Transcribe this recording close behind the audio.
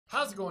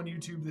How's it going,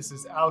 YouTube? This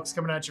is Alex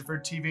coming at you for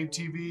TVape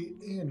TV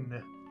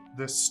in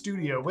the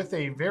studio with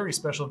a very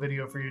special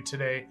video for you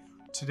today.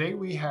 Today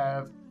we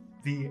have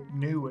the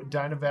new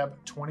Dynavap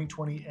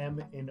 2020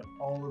 M in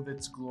all of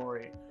its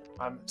glory.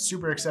 I'm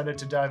super excited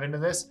to dive into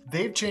this.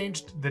 They've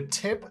changed the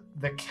tip,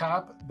 the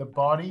cap, the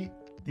body,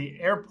 the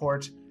air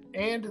port,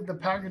 and the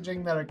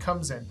packaging that it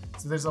comes in.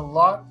 So there's a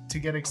lot to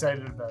get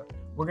excited about.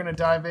 We're gonna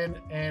dive in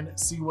and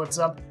see what's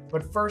up.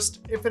 But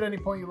first, if at any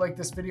point you like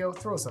this video,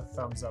 throw us a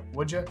thumbs up,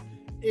 would you?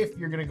 If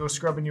you're gonna go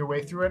scrubbing your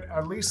way through it,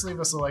 at least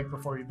leave us a like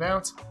before you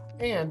bounce.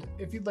 And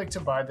if you'd like to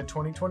buy the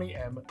 2020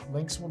 M,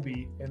 links will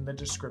be in the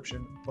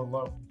description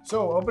below.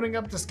 So opening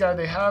up this guy,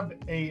 they have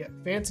a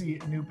fancy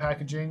new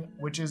packaging,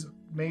 which is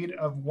made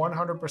of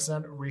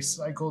 100%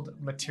 recycled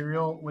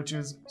material, which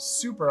is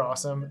super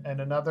awesome. And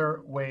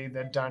another way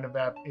that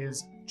Dynavap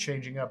is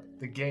changing up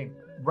the game.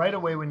 Right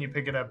away when you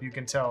pick it up, you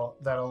can tell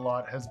that a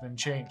lot has been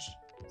changed.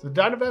 So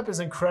Dynavap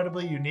is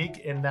incredibly unique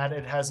in that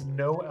it has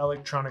no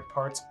electronic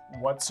parts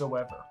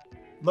whatsoever.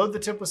 Load the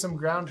tip with some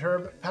ground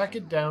herb, pack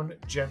it down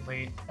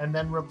gently, and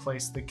then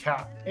replace the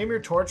cap. Aim your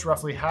torch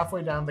roughly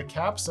halfway down the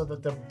cap so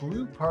that the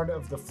blue part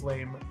of the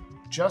flame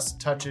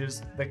just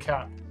touches the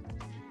cap.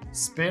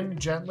 Spin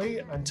gently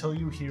until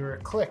you hear a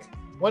click.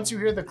 Once you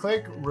hear the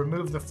click,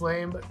 remove the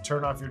flame,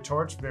 turn off your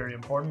torch, very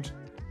important,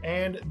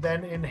 and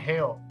then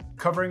inhale,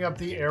 covering up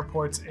the air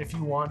ports if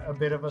you want a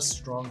bit of a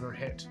stronger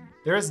hit.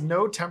 There is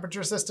no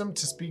temperature system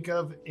to speak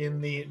of in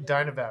the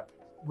Dynavap.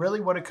 Really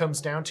what it comes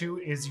down to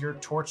is your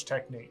torch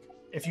technique.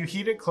 If you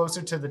heat it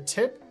closer to the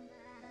tip,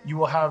 you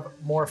will have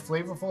more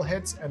flavorful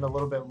hits and a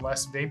little bit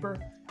less vapor,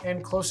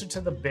 and closer to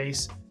the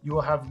base, you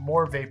will have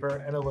more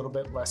vapor and a little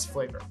bit less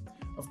flavor.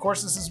 Of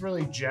course, this is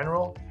really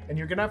general, and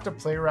you're gonna have to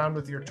play around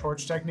with your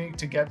torch technique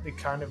to get the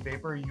kind of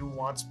vapor you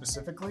want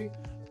specifically,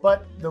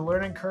 but the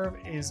learning curve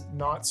is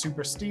not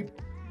super steep,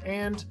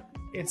 and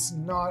it's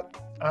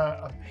not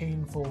a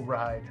painful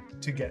ride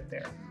to get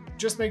there.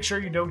 Just make sure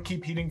you don't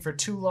keep heating for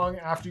too long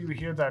after you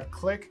hear that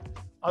click.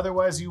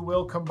 Otherwise, you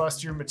will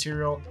combust your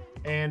material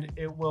and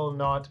it will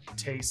not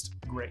taste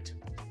great.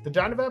 The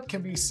Dynavap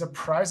can be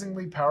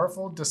surprisingly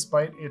powerful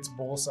despite its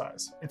bowl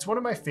size. It's one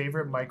of my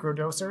favorite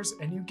microdosers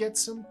and you get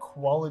some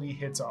quality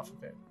hits off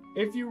of it.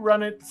 If you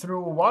run it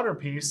through a water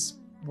piece,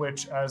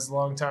 which as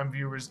longtime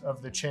viewers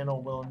of the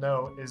channel will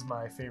know is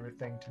my favorite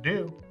thing to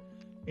do,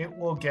 it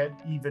will get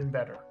even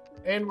better.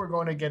 And we're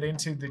going to get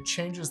into the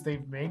changes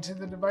they've made to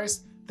the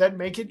device that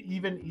make it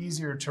even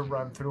easier to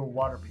run through a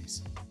water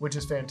piece, which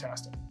is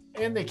fantastic.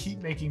 And they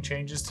keep making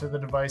changes to the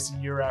device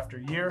year after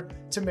year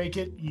to make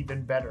it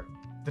even better.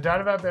 The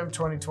Dynavap M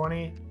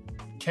 2020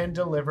 can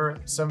deliver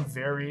some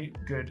very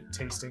good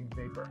tasting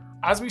vapor.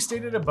 As we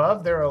stated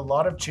above, there are a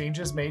lot of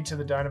changes made to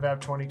the Dynavap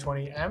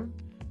 2020 M,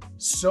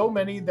 so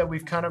many that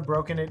we've kind of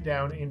broken it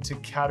down into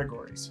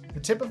categories.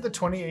 The tip of the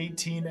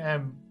 2018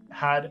 M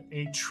had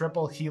a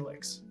triple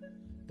helix.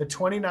 The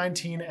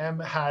 2019 M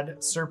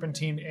had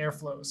serpentine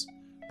airflows,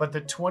 but the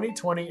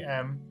 2020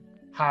 M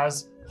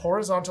has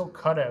horizontal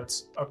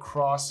cutouts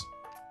across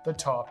the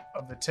top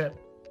of the tip.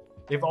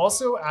 They've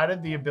also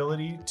added the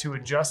ability to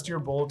adjust your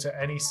bowl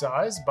to any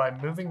size by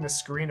moving the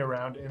screen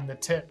around in the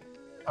tip.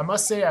 I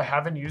must say I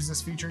haven't used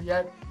this feature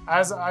yet,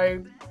 as I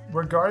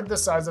regard the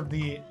size of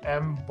the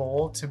M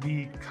bowl to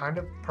be kind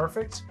of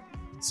perfect.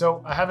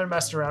 So I haven't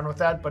messed around with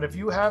that, but if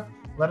you have,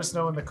 let us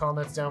know in the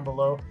comments down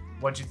below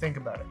what you think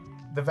about it.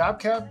 The Vap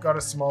cap got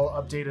a small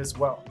update as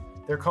well.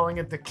 They're calling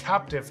it the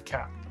captive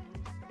cap.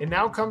 It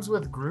now comes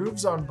with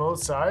grooves on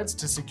both sides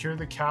to secure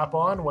the cap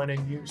on when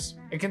in use.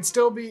 It can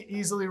still be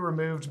easily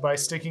removed by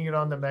sticking it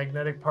on the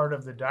magnetic part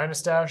of the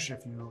Dynastash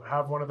if you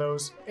have one of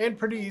those, and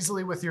pretty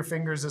easily with your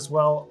fingers as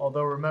well,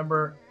 although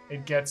remember,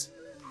 it gets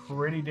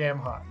pretty damn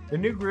hot. The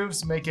new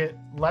grooves make it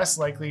less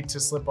likely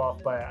to slip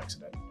off by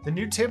accident. The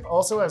new tip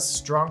also has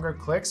stronger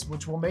clicks,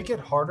 which will make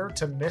it harder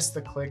to miss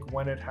the click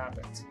when it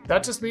happens.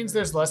 That just means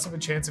there's less of a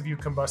chance of you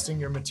combusting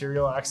your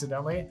material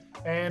accidentally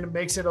and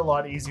makes it a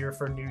lot easier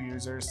for new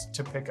users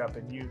to pick up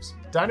and use.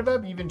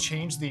 Dynavap even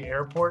changed the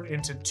airport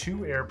into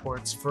 2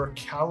 airports for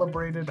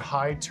calibrated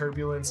high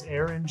turbulence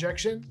air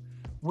injection,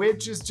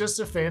 which is just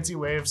a fancy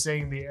way of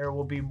saying the air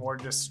will be more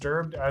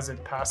disturbed as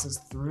it passes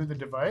through the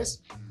device,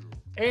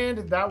 and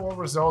that will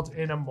result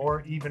in a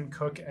more even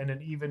cook and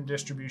an even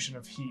distribution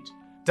of heat.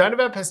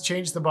 Dynavap has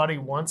changed the body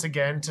once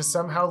again to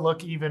somehow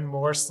look even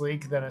more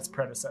sleek than its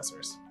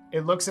predecessors.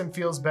 It looks and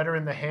feels better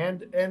in the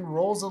hand and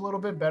rolls a little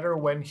bit better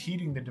when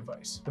heating the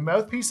device. The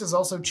mouthpiece has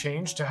also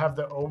changed to have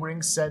the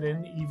O-ring set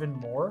in even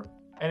more,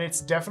 and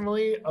it's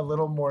definitely a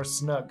little more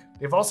snug.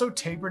 They've also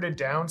tapered it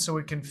down so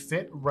it can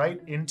fit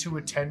right into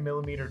a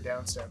 10mm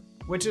downstem,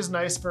 which is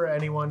nice for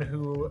anyone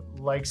who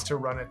likes to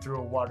run it through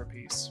a water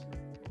piece.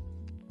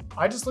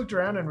 I just looked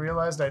around and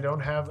realized I don't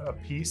have a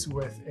piece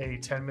with a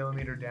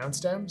 10mm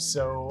downstem,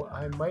 so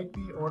I might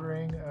be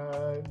ordering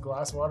a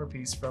glass water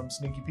piece from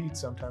Sneaky Pete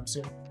sometime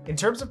soon. In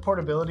terms of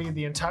portability,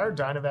 the entire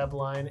Dynavap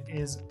line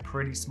is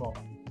pretty small.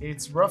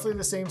 It's roughly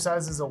the same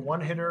size as a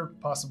one-hitter,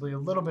 possibly a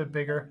little bit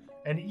bigger,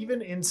 and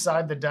even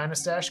inside the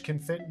Dynastash can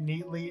fit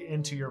neatly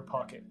into your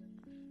pocket.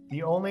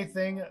 The only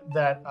thing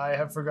that I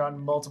have forgotten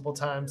multiple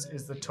times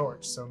is the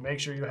torch, so make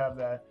sure you have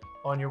that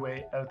on your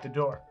way out the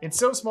door. It's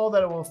so small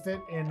that it will fit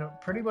in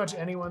pretty much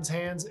anyone's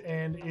hands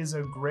and is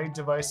a great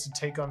device to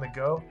take on the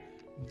go.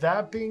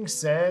 That being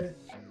said,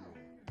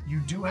 you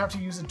do have to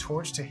use a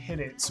torch to hit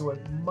it, so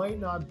it might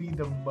not be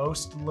the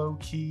most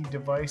low-key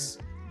device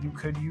you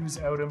could use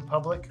out in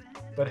public,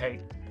 but hey,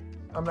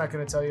 I'm not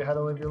going to tell you how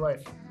to live your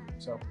life.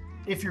 So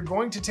if you're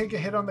going to take a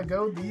hit on the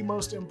go, the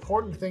most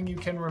important thing you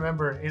can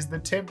remember is the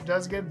tip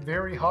does get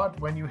very hot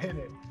when you hit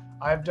it.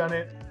 I've done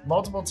it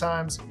multiple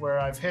times where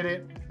I've hit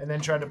it and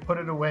then tried to put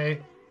it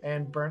away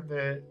and burnt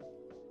the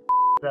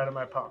out of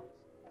my palm.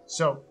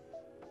 So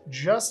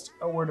just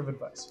a word of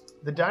advice.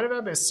 The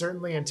Dynavap is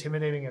certainly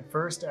intimidating at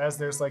first, as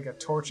there's like a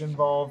torch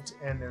involved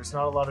and there's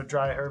not a lot of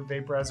dry herb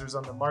vaporizers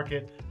on the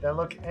market that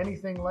look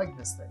anything like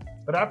this thing.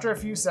 But after a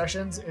few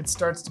sessions, it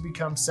starts to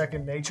become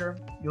second nature.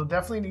 You'll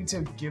definitely need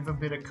to give a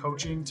bit of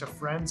coaching to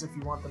friends if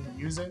you want them to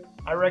use it.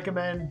 I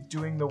recommend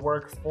doing the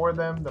work for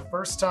them the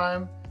first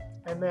time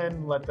and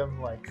then let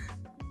them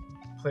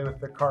play with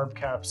the carb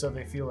cap so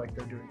they feel like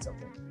they're doing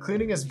something.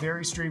 Cleaning is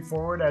very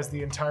straightforward, as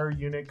the entire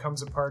unit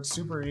comes apart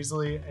super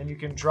easily, and you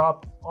can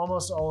drop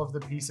almost all of the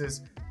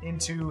pieces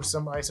into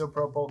some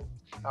isopropyl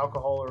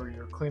alcohol or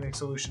your cleaning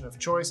solution of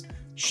choice,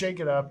 shake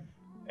it up,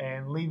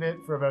 and leave it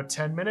for about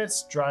 10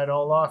 minutes, dry it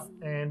all off,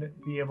 and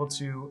be able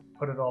to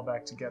put it all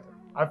back together.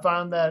 I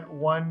found that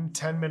one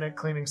 10-minute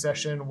cleaning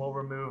session will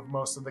remove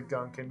most of the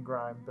gunk and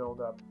grime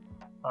buildup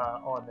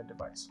on the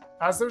device.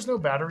 As there's no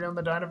battery on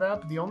the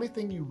Dynavap, the only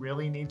thing you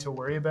really need to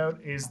worry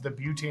about is the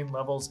butane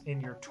levels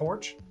in your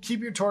torch. Keep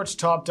your torch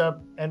topped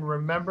up, and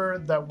remember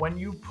that when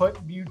you put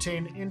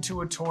butane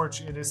into a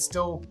torch, it is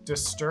still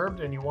disturbed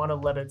and you want to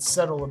let it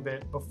settle a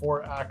bit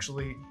before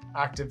actually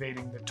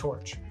activating the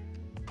torch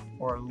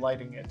or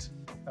lighting it.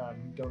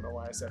 Don't know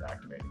why I said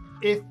activating.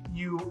 If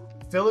you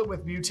fill it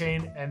with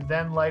butane and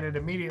then light it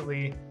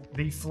immediately,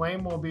 the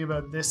flame will be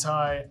about this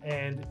high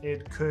and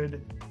it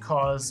could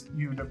cause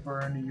you to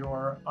burn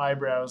your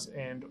eyebrows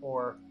and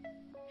or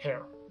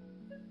hair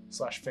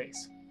 /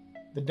 face.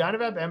 The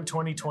Dynavap M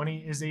 2020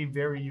 is a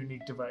very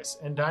unique device,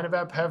 and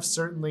Dynavap have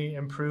certainly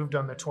improved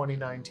on the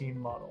 2019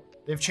 model.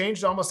 They've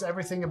changed almost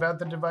everything about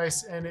the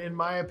device, and in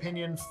my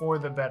opinion, for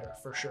the better,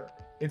 for sure.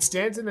 It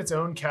stands in its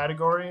own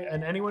category,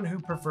 and anyone who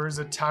prefers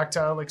a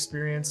tactile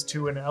experience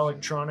to an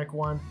electronic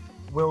one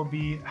will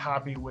be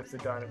happy with the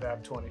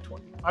Dynavap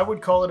 2020. I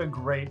would call it a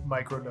great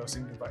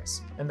microdosing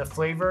device, and the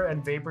flavor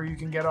and vapor you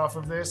can get off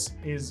of this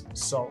is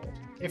solid.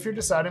 If you're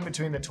deciding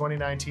between the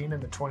 2019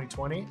 and the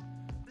 2020,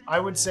 I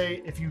would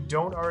say if you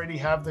don't already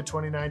have the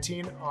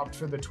 2019, opt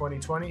for the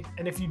 2020.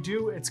 And if you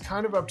do, it's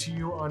kind of up to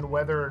you on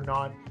whether or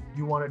not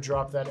you want to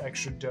drop that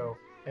extra dough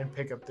and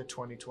pick up the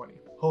 2020.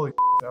 Holy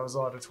that was a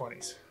lot of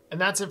 20s. And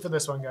that's it for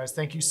this one, guys.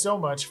 Thank you so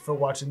much for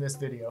watching this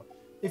video.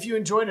 If you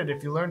enjoyed it,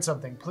 if you learned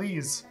something,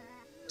 please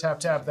tap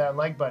that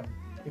like button.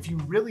 If you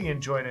really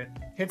enjoyed it,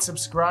 hit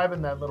subscribe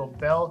and that little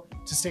bell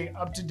to stay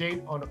up to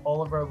date on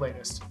all of our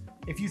latest.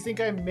 If you think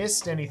I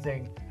missed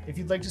anything, if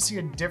you'd like to see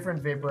a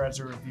different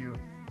vaporizer review,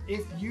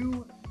 if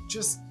you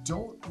just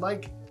don't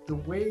like the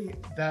way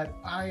that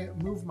I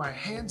move my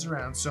hands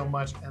around so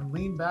much and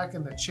lean back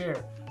in the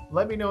chair,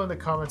 let me know in the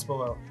comments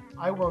below.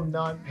 I will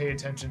not pay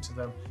attention to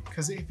them,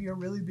 because if you're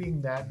really being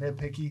that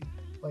nitpicky,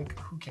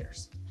 who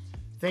cares?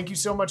 Thank you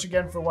so much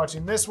again for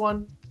watching this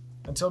one.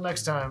 Until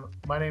next time,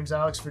 my name's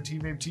Alex for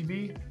TVape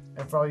TV,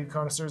 and for all you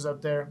connoisseurs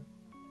out there,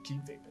 keep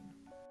vaping.